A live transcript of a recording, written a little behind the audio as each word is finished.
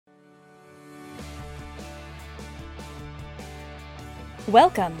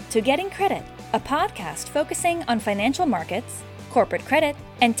Welcome to Getting Credit, a podcast focusing on financial markets, corporate credit,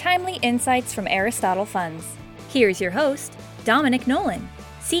 and timely insights from Aristotle Funds. Here's your host, Dominic Nolan,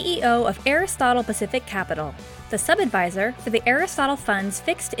 CEO of Aristotle Pacific Capital, the sub-advisor for the Aristotle Funds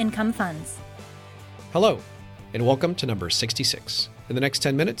fixed income funds. Hello, and welcome to number 66. In the next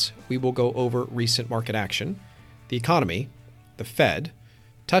 10 minutes, we will go over recent market action, the economy, the Fed,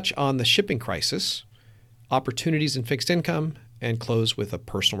 touch on the shipping crisis, opportunities in fixed income, and close with a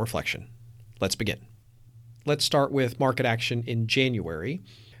personal reflection. Let's begin. Let's start with market action in January.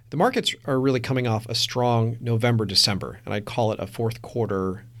 The markets are really coming off a strong November, December, and I'd call it a fourth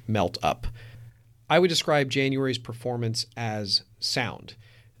quarter melt up. I would describe January's performance as sound.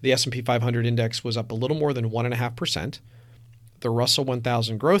 The S&P 500 index was up a little more than 1.5%. The Russell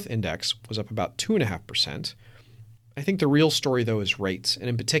 1000 Growth Index was up about 2.5%. I think the real story, though, is rates, and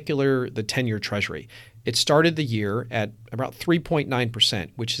in particular, the 10-year Treasury. It started the year at about 3.9%,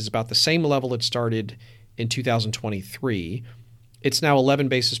 which is about the same level it started in 2023. It's now 11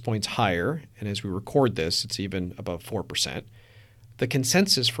 basis points higher, and as we record this, it's even above 4%. The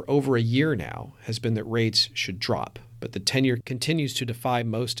consensus for over a year now has been that rates should drop, but the 10-year continues to defy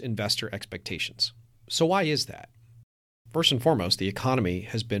most investor expectations. So why is that? First and foremost, the economy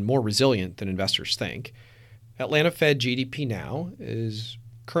has been more resilient than investors think. Atlanta Fed GDP now is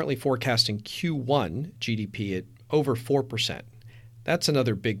currently forecasting Q1 GDP at over 4%. That's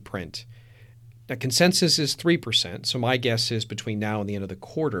another big print. Now, consensus is 3%, so my guess is between now and the end of the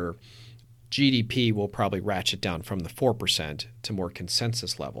quarter, GDP will probably ratchet down from the 4% to more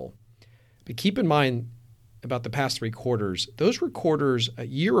consensus level. But keep in mind about the past 3 quarters, those were quarters a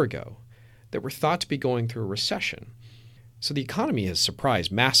year ago that were thought to be going through a recession. So the economy has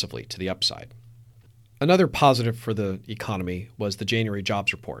surprised massively to the upside. Another positive for the economy was the January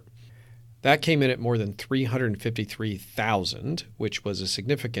jobs report. That came in at more than 353,000, which was a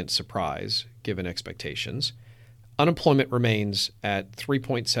significant surprise given expectations. Unemployment remains at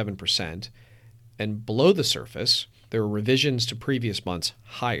 3.7%, and below the surface, there were revisions to previous months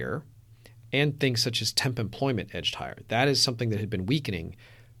higher, and things such as temp employment edged higher. That is something that had been weakening,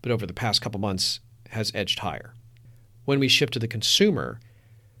 but over the past couple months has edged higher. When we shift to the consumer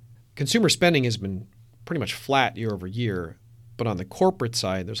spending has been pretty much flat year over year, but on the corporate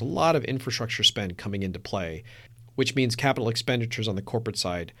side, there's a lot of infrastructure spend coming into play, which means capital expenditures on the corporate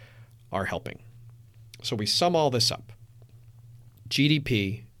side are helping. So we sum all this up.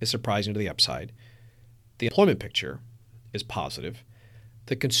 GDP is surprising to the upside. The employment picture is positive.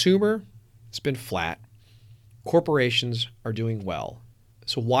 The consumer has been flat. Corporations are doing well.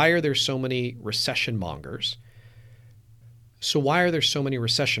 So why are there so many recession mongers?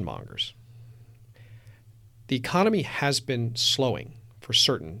 The economy has been slowing for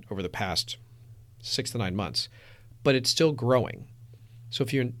certain over the past 6 to 9 months, but it's still growing. So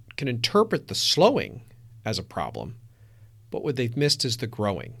if you can interpret the slowing as a problem, but what they've missed is the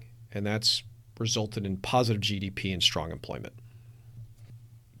growing, and that's resulted in positive GDP and strong employment.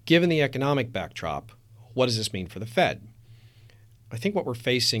 Given the economic backdrop, what does this mean for the Fed? I think what we're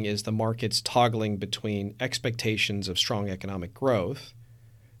facing is the markets toggling between expectations of strong economic growth,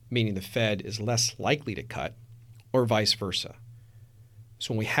 meaning the Fed is less likely to cut, or vice versa.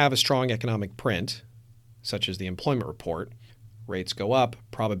 So when we have a strong economic print, such as the employment report, rates go up,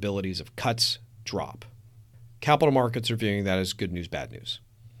 probabilities of cuts drop. Capital markets are viewing that as good news, bad news.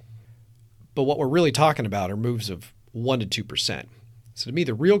 But what we're really talking about are moves of 1% to 2%. So to me,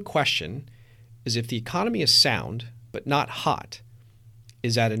 the real question is if the economy is sound but not hot,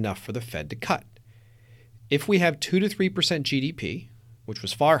 is that enough for the Fed to cut? If we have 2 to 3% GDP, which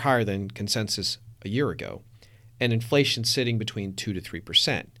was far higher than consensus a year ago, and inflation sitting between 2 to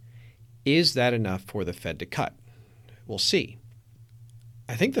 3%, is that enough for the Fed to cut? We'll see.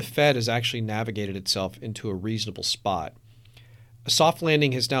 I think the Fed has actually navigated itself into a reasonable spot. A soft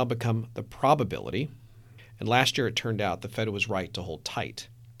landing has now become the probability, and last year it turned out the Fed was right to hold tight.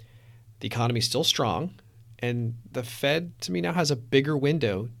 The economy is still strong, and the Fed, to me, now has a bigger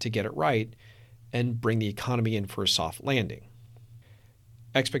window to get it right and bring the economy in for a soft landing.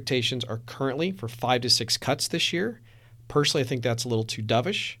 Expectations are currently for 5 to 6 cuts this year. Personally, I think that's a little too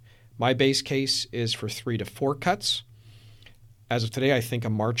dovish. My base case is for 3 to 4 cuts. As of today, I think a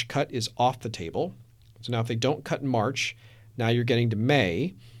March cut is off the table. So now if they don't cut in March, now you're getting to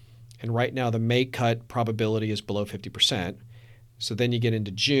May. And right now the May cut probability is below 50%. So then you get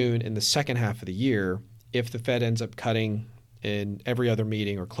into June in the second half of the year. If the Fed ends up cutting in every other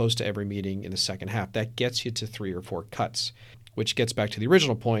meeting or close to every meeting in the second half, that gets you to 3 or 4 cuts, which gets back to the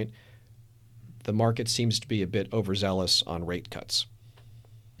original point. The market seems to be a bit overzealous on rate cuts.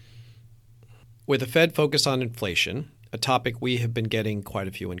 With the Fed focused on inflation A topic we have been getting quite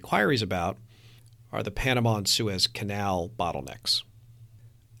a few inquiries about are the Panama and Suez Canal bottlenecks.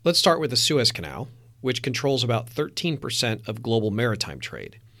 Let's start with the Suez Canal, which controls about 13% of global maritime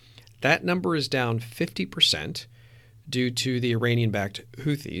trade. That number is down 50% due to the Iranian-backed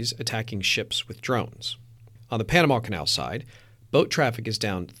Houthis attacking ships with drones. On the Panama Canal side, boat traffic is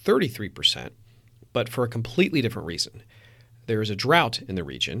down 33%, but for a completely different reason. There is a drought in the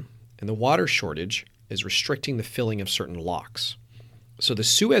region, and the water shortage is restricting the filling of certain locks. So the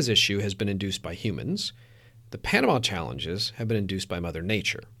Suez issue has been induced by humans. The Panama challenges have been induced by Mother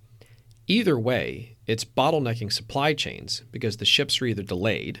Nature. Either way, it's bottlenecking supply chains because the ships are either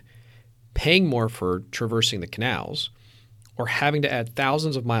delayed, paying more for traversing the canals, or having to add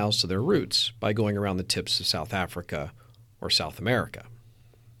thousands of miles to their routes by going around the tips of South Africa or South America.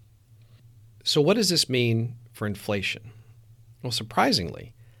 So what does this mean for inflation? Well,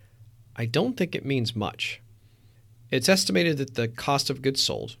 surprisingly, I don't think it means much. It's estimated that the cost of goods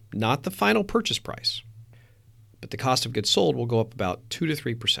sold, not the final purchase price, but the cost of goods sold will go up about 2 to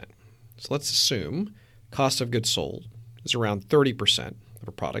 3%. So let's assume cost of goods sold is around 30% of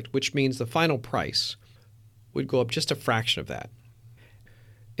a product, which means the final price would go up just a fraction of that.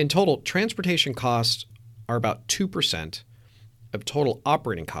 In total, transportation costs are about 2% of total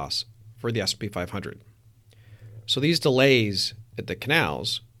operating costs for the S&P 500. So these delays at the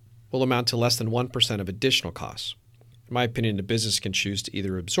canals will amount to less than 1% of additional costs. In my opinion, the business can choose to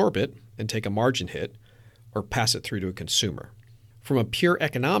either absorb it and take a margin hit or pass it through to a consumer. From a pure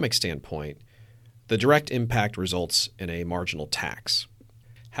economic standpoint, the direct impact results in a marginal tax.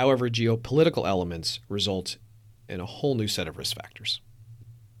 However, geopolitical elements result in a whole new set of risk factors.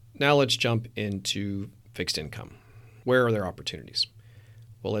 Now let's jump into fixed income. Where are there opportunities?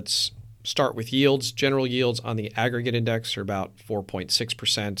 Well, let's start with yields. General yields on the aggregate index are about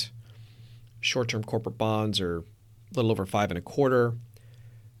 4.6%. Short-term corporate bonds are a little over 5.25%.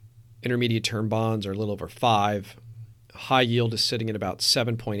 Intermediate-term bonds are a little over 5%. High yield is sitting at about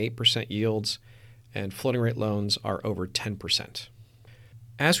 7.8% yields, and floating rate loans are over 10%.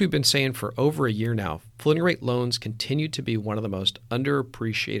 As we've been saying for over a year now, floating rate loans continue to be one of the most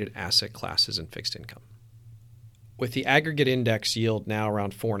underappreciated asset classes in fixed income. With the aggregate index yield now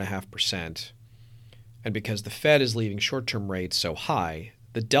around 4.5%, and because the Fed is leaving short-term rates so high,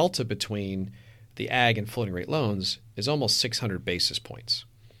 the delta between the ag and floating rate loans is almost 600 basis points.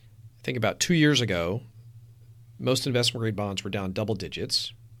 I think about 2 years ago, most investment-grade bonds were down double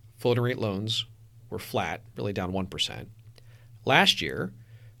digits. Floating rate loans were flat, really down 1%. Last year,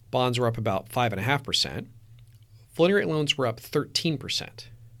 bonds were up about 5.5%. Floating rate loans were up 13%.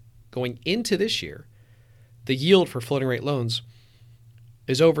 Going into this year, the yield for floating rate loans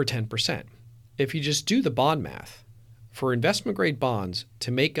is over 10%. If you just do the bond math, for investment-grade bonds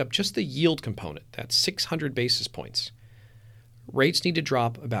to make up just the yield component, that's 600 basis points, rates need to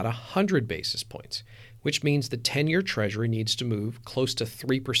drop about 100 basis points, which means the 10-year Treasury needs to move close to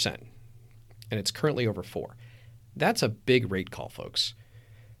 3%, and it's currently over 4%. That's a big rate call, folks.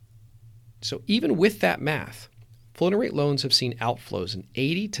 So even with that math, floating rate loans have seen outflows in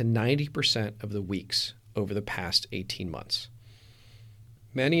 80 to 90% of the weeks over the past 18 months.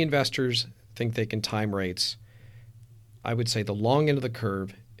 Many investors think they can time rates. I would say the long end of the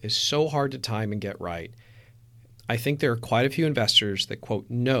curve is so hard to time and get right. I think there are quite a few investors that, quote,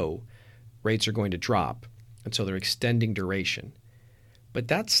 know rates are going to drop, and so they're extending duration. But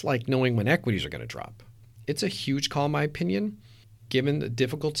that's like knowing when equities are going to drop. It's a huge call, in my opinion, given the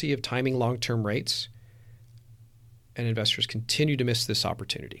difficulty of timing long-term rates, and investors continue to miss this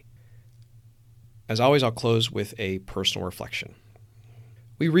opportunity. As always, I'll close with a personal reflection.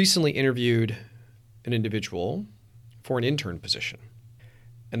 We recently interviewed an individual for an intern position,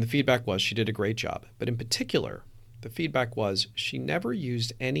 and the feedback was she did a great job. But in particular, the feedback was she never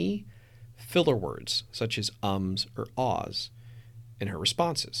used any filler words such as ums or ahs in her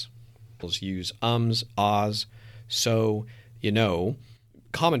responses. We'll use ums, ahs, so,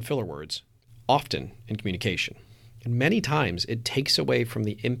 common filler words often in communication. And many times it takes away from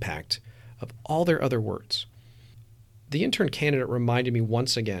the impact of all their other words. The intern candidate reminded me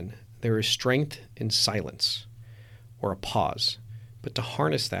once again, there is strength in silence or a pause. But to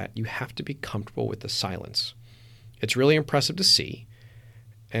harness that, you have to be comfortable with the silence. It's really impressive to see.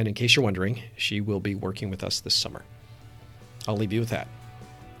 And in case you're wondering, she will be working with us this summer. I'll leave you with that.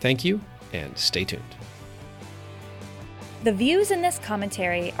 Thank you, and stay tuned. The views in this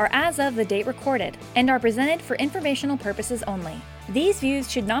commentary are as of the date recorded and are presented for informational purposes only. These views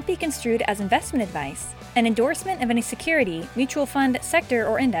should not be construed as investment advice, an endorsement of any security, mutual fund, sector,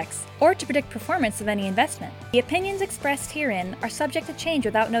 or index, or to predict performance of any investment. The opinions expressed herein are subject to change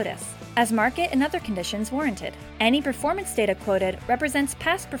without notice, as market and other conditions warranted. Any performance data quoted represents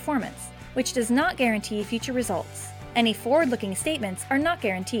past performance, which does not guarantee future results. Any forward-looking statements are not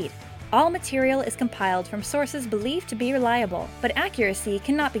guaranteed. All material is compiled from sources believed to be reliable, but accuracy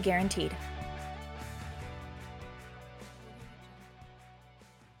cannot be guaranteed.